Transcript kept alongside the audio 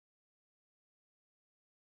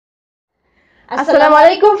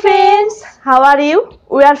Assalamualaikum friends, how are you?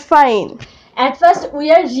 We are fine. At first we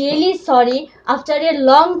are really sorry. After a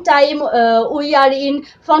long time we are in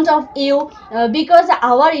front of you because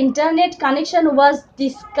our internet connection was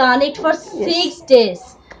disconnected for 6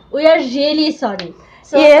 days. We are really sorry.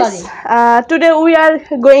 Yes, today we are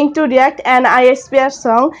going to react an ISPR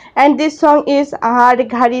song, and this song is Har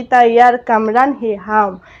Ghari Tayyar Kamran He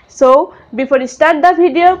Ham. So before we start the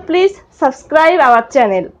video, please subscribe our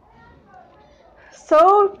channel.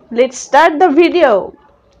 So let's start the video.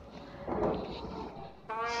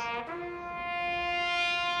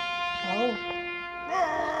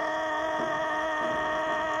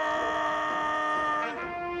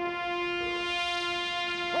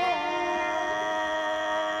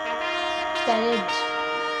 Courage.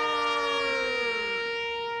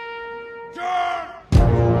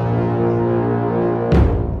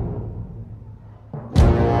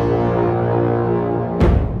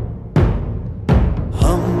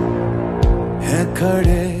 हम हैं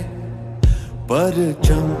खड़े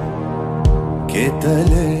परचम के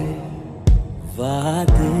तले,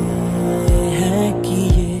 वादे हैं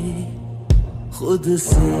किए खुद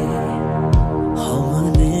से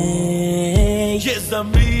हमने, ये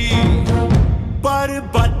ज़मीन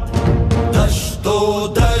पर्वत दश्तो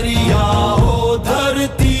दरियाओ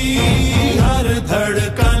धरती हर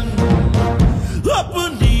धड़कन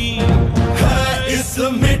अपनी है इस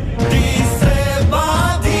मिट्टी से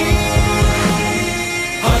बांधी।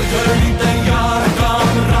 हर घड़ी तैयार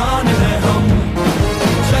कामरान है हम,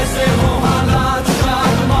 जैसे हो हालात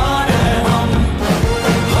शादमान है हम।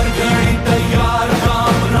 हर घड़ी तैयार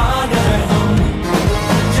कामरान है हम,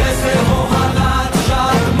 जैसे हो हालात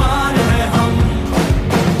शादमान है हम।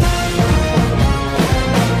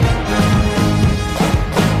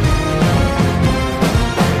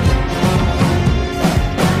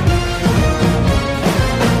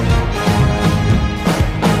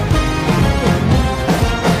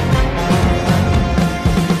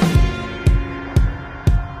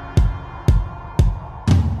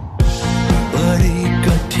 बड़ी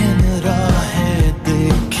कठिन राहें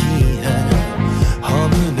देखी है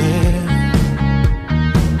हमने,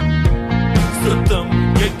 सितम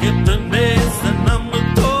के कितने सनम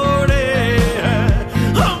तोड़े हैं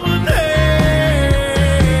हमने।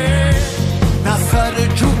 ना सर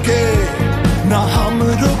झुके ना हम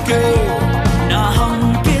रुके, ना हम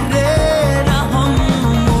गिरे ना हम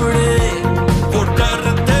मुड़े। वो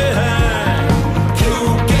डरते हैं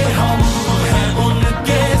क्योंकि हम हैं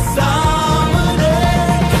उनके सामने।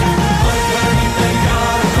 हर घड़ी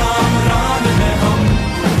तैयार कामरान है हम,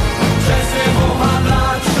 जैसे वो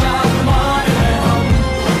हालात शादमान है हम।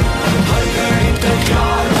 हर घड़ी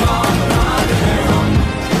तैयार कामरान है हम,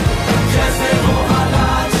 जैसे वो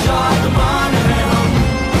हालात शादमान है हम।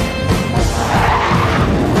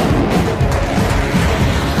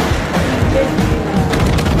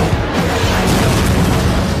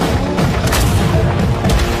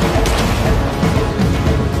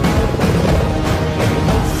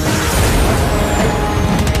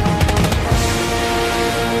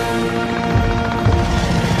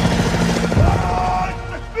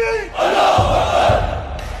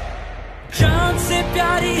 जान से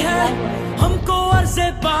प्यारी है हमको अर्ज़े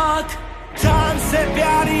पाक, जान से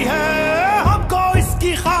प्यारी है हमको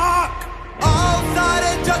इसकी खाक। आओ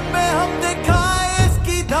सारे जग में हम दिखाएं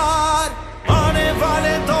इसकी धार, आने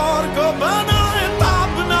वाले दौर को बनाए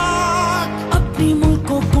ताबनाक। अपनी मुल्क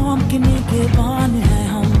को कौम के निगहबान है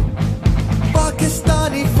हम,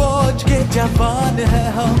 पाकिस्तानी फौज के जवान है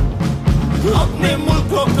हम। अपने मुल्क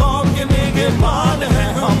को कौम के निगहबान है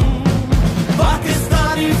हम,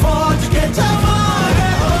 पाकिस्तानी फौज के जवान है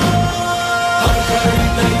हम। हर घड़ी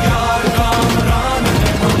तैयार कामरान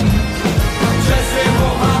है हम, जैसे वो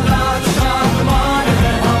हालात शादमान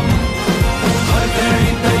है हम। हर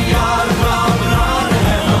घड़ी तैयार कामरान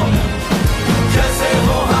है हम, जैसे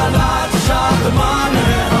वो हालात शादमान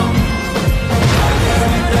है हम। हर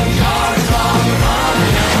घड़ी तैयार कामरान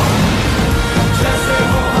है हम, जैसे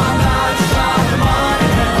वो हालात शादमान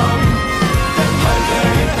है हम।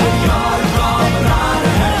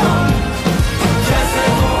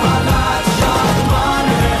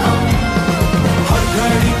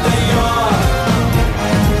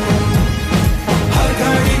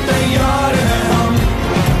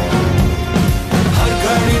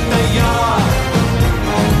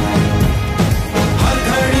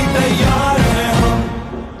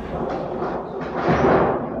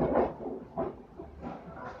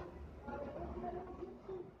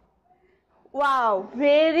 Wow,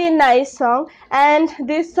 very nice song. And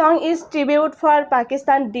this song is tribute for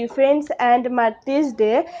Pakistan Defense and Martyrs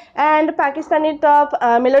Day. And Pakistani top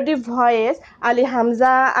melody voice Ali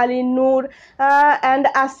Hamza, Ali Noor, and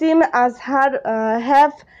Asim Azhar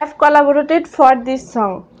have collaborated for this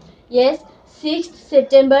song. Yes, 6th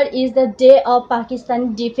September is the day of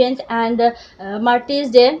Pakistan Defense and Martyrs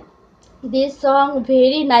Day. This song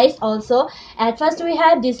very nice also. At first we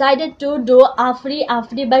had decided to do Afri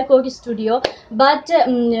Afri by Coke Studio, but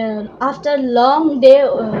after long day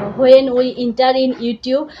when we enter in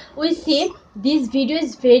YouTube, we see this video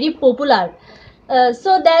is very popular.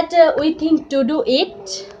 So that we think to do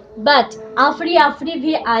it, but Afri Afri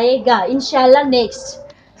bhi aayega inshallah next.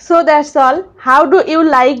 So that's all. How do you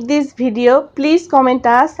like this video? Please comment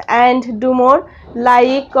us and do more.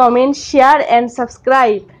 Like, comment, share and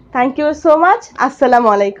subscribe. Thank you so much. Assalamu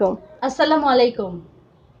alaikum. Assalamu alaikum.